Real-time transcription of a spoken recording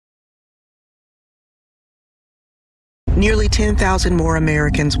Nearly 10,000 more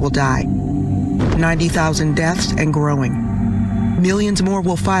Americans will die. 90,000 deaths and growing. Millions more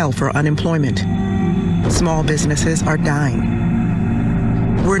will file for unemployment. Small businesses are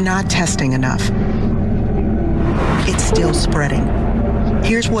dying. We're not testing enough. It's still spreading.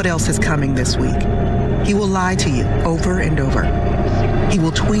 Here's what else is coming this week. He will lie to you over and over. He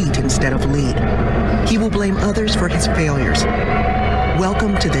will tweet instead of lead. He will blame others for his failures.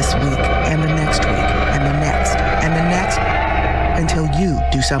 Welcome to this week and the next week and the next and the next until you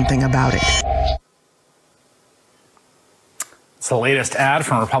do something about it. It's the latest ad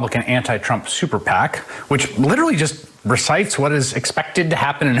from Republican anti-Trump super PAC, which literally just recites what is expected to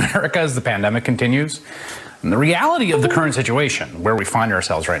happen in America as the pandemic continues. And the reality of the current situation, where we find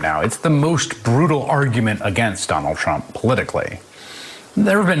ourselves right now, it's the most brutal argument against Donald Trump politically.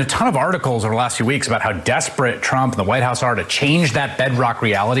 There have been a ton of articles over the last few weeks about how desperate Trump and the White House are to change that bedrock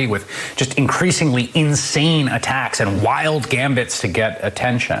reality with just increasingly insane attacks and wild gambits to get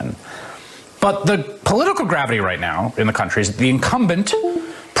attention. But the political gravity right now in the country is the incumbent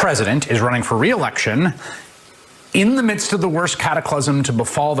president is running for re-election in the midst of the worst cataclysm to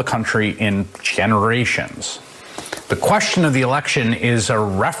befall the country in generations. The question of the election is a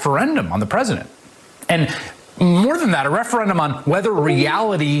referendum on the president. And more than that, a referendum on whether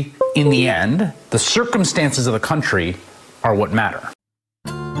reality in the end, the circumstances of the country, are what matter.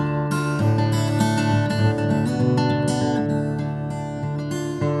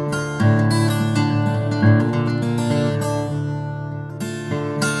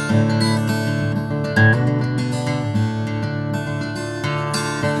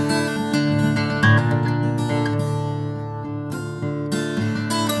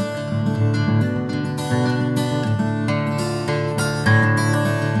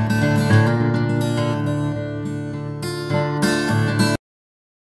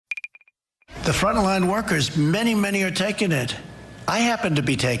 The frontline workers, many are taking it. I happen to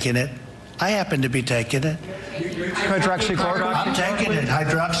be taking it. Hydroxychloroquine? I'm taking it,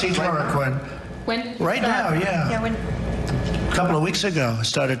 hydroxychloroquine. When? Right now, yeah. Yeah, when? A couple of weeks ago, I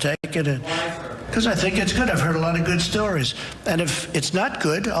started taking it. Because I think it's good. I've heard a lot of good stories. And if it's not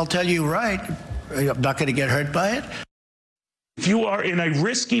good, I'll tell you right. I'm not going to get hurt by it. If you are in a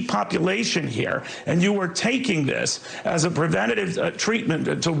risky population here and you are taking this as a preventative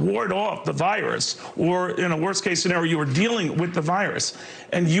treatment to ward off the virus, or in a worst case scenario, you are dealing with the virus,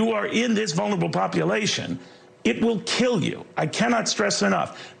 and you are in this vulnerable population, it will kill you. I cannot stress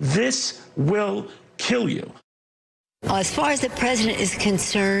enough. This will kill you. As far as the president is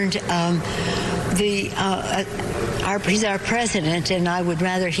concerned, he's our president, and I would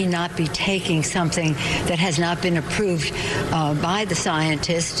rather he not be taking something that has not been approved by the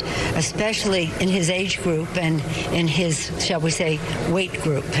scientists, especially in his age group and in his, shall we say, weight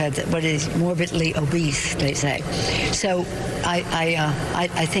group, what is morbidly obese, they say. So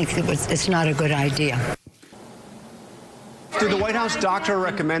I think it's not a good idea. Did the White House doctor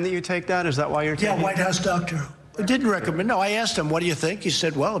recommend that you take that? Is that why you're taking it? Yeah, White House doctor. Didn't recommend. No, I asked him, what do you think? He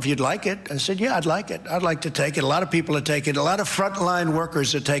said, well, if you'd like it. I said, yeah, I'd like it. I'd like to take it. A lot of people are taking it. A lot of frontline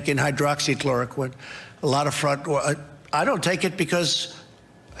workers are taking hydroxychloroquine. A lot of I don't take it because,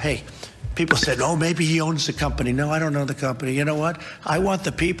 hey, people said, oh, maybe he owns the company. No, I don't own the company. You know what? I want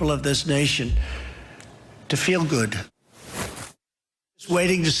the people of this nation to feel good. Just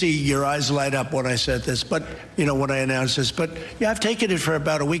waiting to see your eyes light up when I said this, but, you know, when I announced this. But, yeah, I've taken it for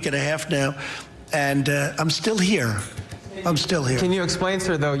about a week and a half now. And I'm still here. Can you explain,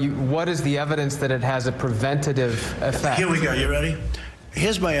 sir, though, what is the evidence that it has a preventative effect? Here we go. You ready?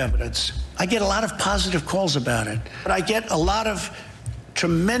 Here's my evidence. I get a lot of positive calls about it. But I get a lot of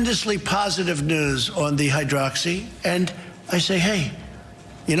tremendously positive news on the hydroxy. And I say, hey,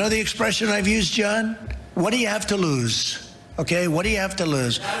 you know the expression I've used, John? What do you have to lose? Okay, what do you have to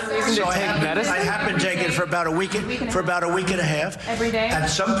lose? So I have been taking it for about a week and a half. Every day? At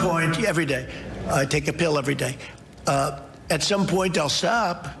some point, every day. I take a pill every day. At some point, I'll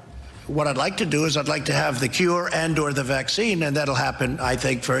stop. What I'd like to do is I'd like to have the cure and/or the vaccine, and that'll happen, I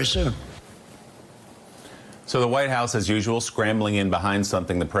think, very soon. So the White House, as usual, scrambling in behind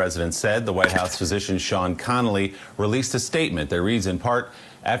something the president said. The White House physician Sean Connolly released a statement that reads, in part,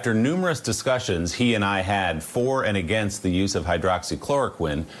 after numerous discussions he and I had for and against the use of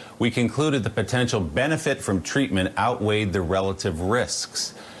hydroxychloroquine, we concluded the potential benefit from treatment outweighed the relative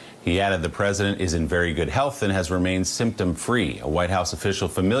risks. He added the president is in very good health and has remained symptom-free. A White House official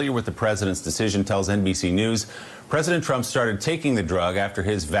familiar with the president's decision tells NBC News President Trump started taking the drug after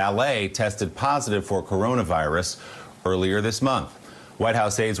his valet tested positive for coronavirus earlier this month. White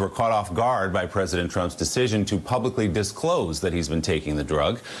House aides were caught off guard by President Trump's decision to publicly disclose that he's been taking the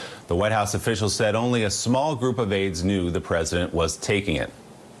drug. The White House officials said only a small group of aides knew the president was taking it.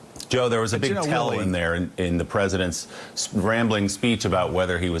 Joe, there was a big tell in there in the president's rambling speech about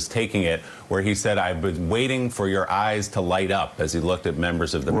whether he was taking it, where he said, "I've been waiting for your eyes to light up," as he looked at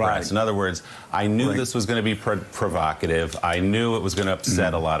members of the press. In other words, I knew this was going to be provocative. I knew it was going to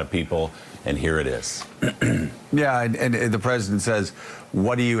upset a lot of people, and here it is. Yeah, and the president says,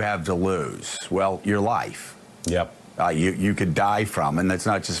 what do you have to lose? Well, your life. Yep. You could die from, and that's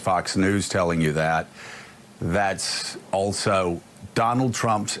not just Fox News telling you that. That's also Donald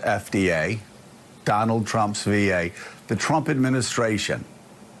Trump's FDA, Donald Trump's VA, the Trump administration.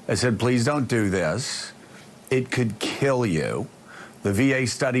 I said, please don't do this. It could kill you. The VA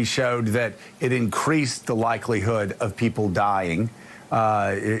study showed that it increased the likelihood of people dying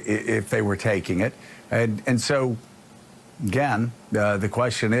if they were taking it. And so, again, the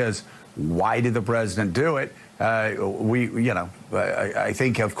question is, why did the president do it? I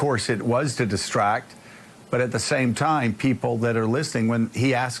think, of course, it was to distract. But at the same time, people that are listening, when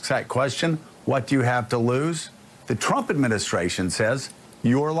he asks that question, what do you have to lose? The Trump administration says,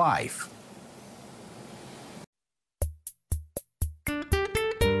 your life.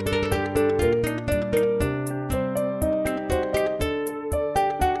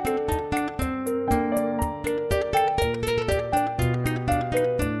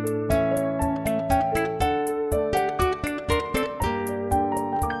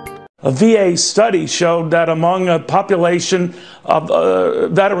 A VA study showed that among a population of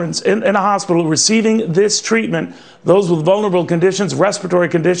veterans in a hospital receiving this treatment, those with vulnerable conditions, respiratory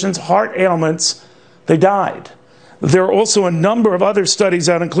conditions, heart ailments, they died. There are also a number of other studies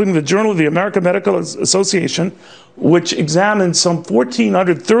out, including the Journal of the American Medical Association, which examined some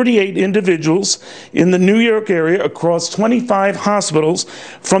 1,438 individuals in the New York area across 25 hospitals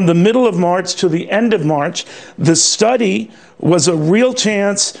from the middle of March to the end of March. The study was a real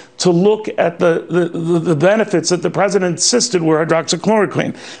chance to look at the benefits that the president insisted were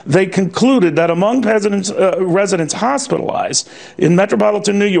hydroxychloroquine. They concluded that among residents hospitalized in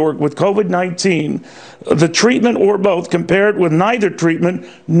metropolitan New York with COVID-19, the treatment or both compared with neither treatment,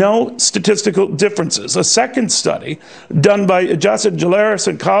 no statistical differences. A second study done by Joseph Jalaris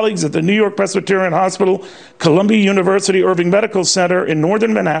and colleagues at the New York Presbyterian Hospital, Columbia University Irving Medical Center in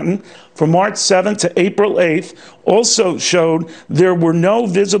northern Manhattan from March 7th to April 8th also showed there were no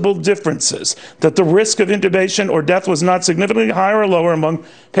visible differences, that the risk of intubation or death was not significantly higher or lower among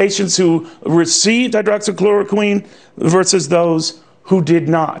patients who received hydroxychloroquine versus those who did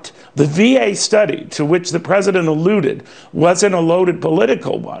not. The VA study to which the president alluded wasn't a loaded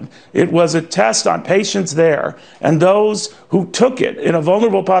political one. It was a test on patients there, and those who took it in a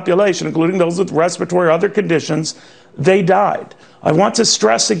vulnerable population, including those with respiratory or other conditions, they died. I want to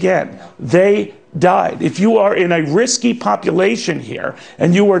stress again, they died. If you are in a risky population here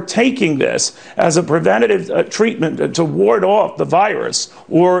and you are taking this as a preventative treatment to ward off the virus,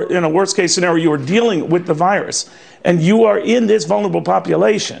 or in a worst case scenario, you are dealing with the virus, and you are in this vulnerable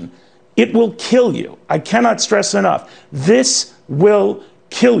population, it will kill you. I cannot stress enough. This will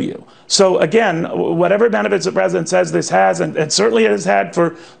kill you. So again, whatever benefits the president says this has, and certainly it has had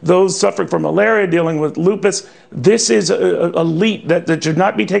for those suffering from malaria, dealing with lupus, this is a leap that should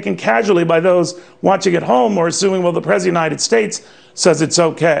not be taken casually by those watching at home or assuming, well, the president of the United States says it's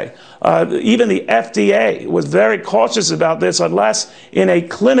okay. Even the FDA was very cautious about this unless in a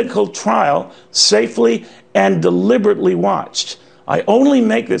clinical trial safely and deliberately watched. I only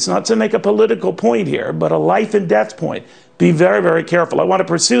make this not to make a political point here, but a life and death point. Be very, very careful. I want to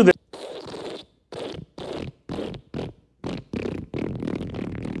pursue this.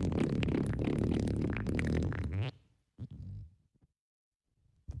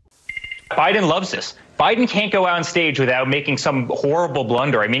 Biden loves this. Biden can't go out on stage without making some horrible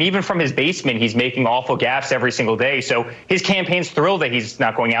blunder. I mean, even from his basement, he's making awful gaffes every single day. So his campaign's thrilled that he's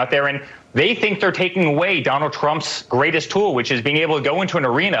not going out there. And they think they're taking away Donald Trump's greatest tool, which is being able to go into an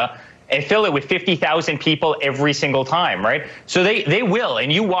arena and fill it with 50,000 people every single time, right? So they will,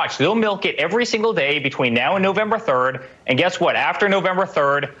 and you watch, they'll milk it every single day between now and November 3rd. And guess what? After November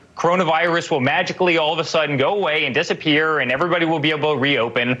 3rd, coronavirus will magically all of a sudden go away and disappear, and everybody will be able to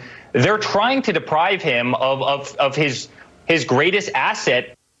reopen. They're trying to deprive him of his greatest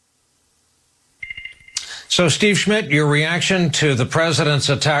asset. So, Steve Schmidt, your reaction to the president's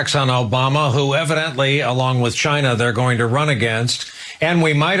attacks on Obama, who evidently, along with China, they're going to run against. And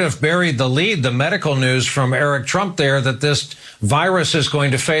we might have buried the lead, the medical news from Eric Trump there, that this virus is going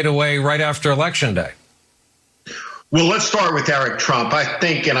to fade away right after Election Day. Well, let's start with Eric Trump. I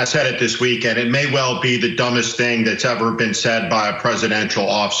think, and I said it this weekend, it may well be the dumbest thing that's ever been said by a presidential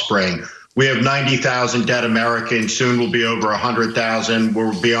offspring. We have 90,000 dead Americans. Soon we'll be over 100,000.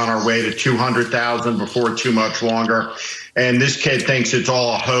 We'll be on our way to 200,000 before too much longer. And this kid thinks it's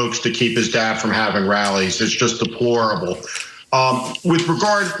all a hoax to keep his dad from having rallies. It's just deplorable. With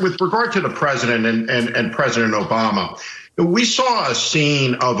regard to the president and President Obama, we saw a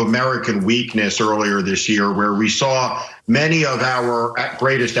scene of American weakness earlier this year where we saw many of our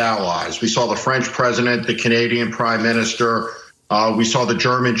greatest allies. We saw the French president, the Canadian prime minister, we saw the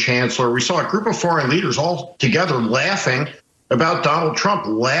German chancellor. We saw a group of foreign leaders all together laughing about Donald Trump,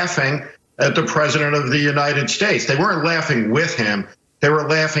 laughing at the president of the United States. They weren't laughing with him. They were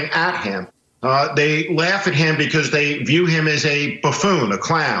laughing at him. They laugh at him because they view him as a buffoon, a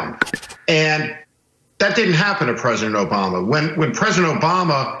clown. And that didn't happen to President Obama. When President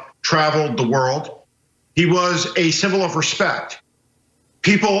Obama traveled the world, he was a symbol of respect.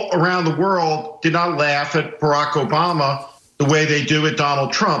 People around the world did not laugh at Barack Obama the way they do at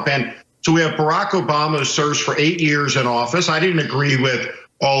Donald Trump. And so we have Barack Obama who serves for 8 years in office. I didn't agree with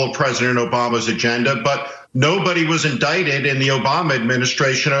all of President Obama's agenda, but nobody was indicted in the Obama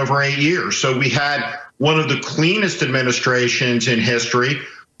administration over 8 years. So we had one of the cleanest administrations in history,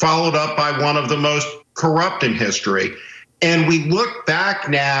 followed up by one of the most corrupt in history. And we look back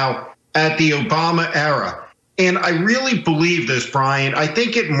now at the Obama era, and I really believe this, Brian. I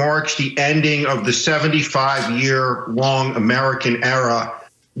think it marks the ending of the 75-year-long American era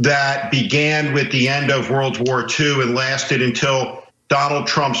that began with the end of World War II and lasted until Donald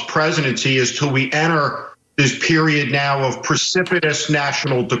Trump's presidency, is till we enter this period now of precipitous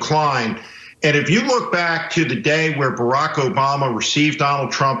national decline. And if you look back to the day where Barack Obama received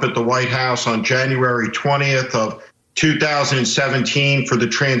Donald Trump at the White House on January 20th of 2017 for the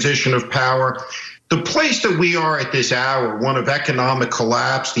transition of power, the place that we are at this hour, one of economic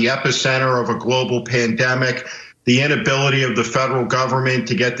collapse, the epicenter of a global pandemic, the inability of the federal government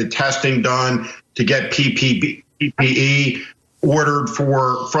to get the testing done, to get PPE ordered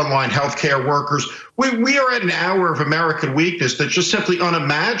for frontline healthcare workers. We are at an hour of American weakness that's just simply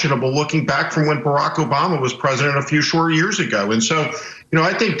unimaginable looking back from when Barack Obama was president a few short years ago. And so,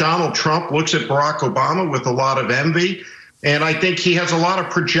 I think Donald Trump looks at Barack Obama with a lot of envy, and I think he has a lot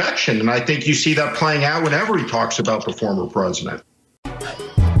of projection. And I think you see that playing out whenever he talks about the former president.